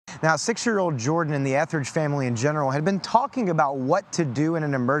Now, 6-year-old Jordan and the Etheridge family in general had been talking about what to do in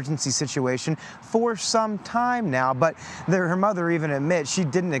an emergency situation for some time now, but her mother even admits she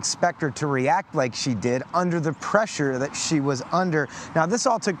didn't expect her to react like she did under the pressure that she was under. Now, this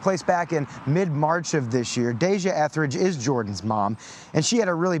all took place back in mid-March of this year. Deja Etheridge is Jordan's mom, and she had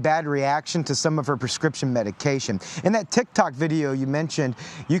a really bad reaction to some of her prescription medication. In that TikTok video you mentioned,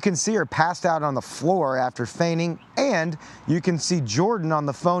 you can see her passed out on the floor after fainting, and you can see Jordan on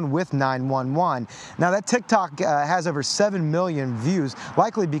the phone with 911. Now, that TikTok has over 7 million views,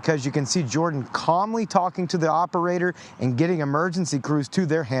 likely because you can see Jordan calmly talking to the operator and getting emergency crews to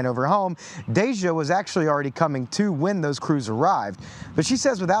their Hanover home. Deja was actually already coming to when those crews arrived, but she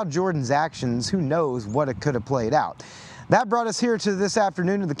says without Jordan's actions, who knows what it could have played out. That brought us here to this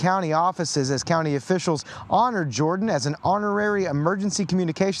afternoon to the county offices as county officials honored Jordan as an honorary emergency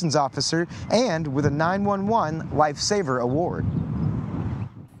communications officer and with a 911 Lifesaver Award.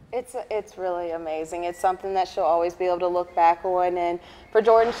 It's really amazing. It's something that she'll always be able to look back on. And for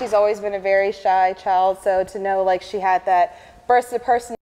Jordan, she's always been a very shy child. So to know like she had that burst of personality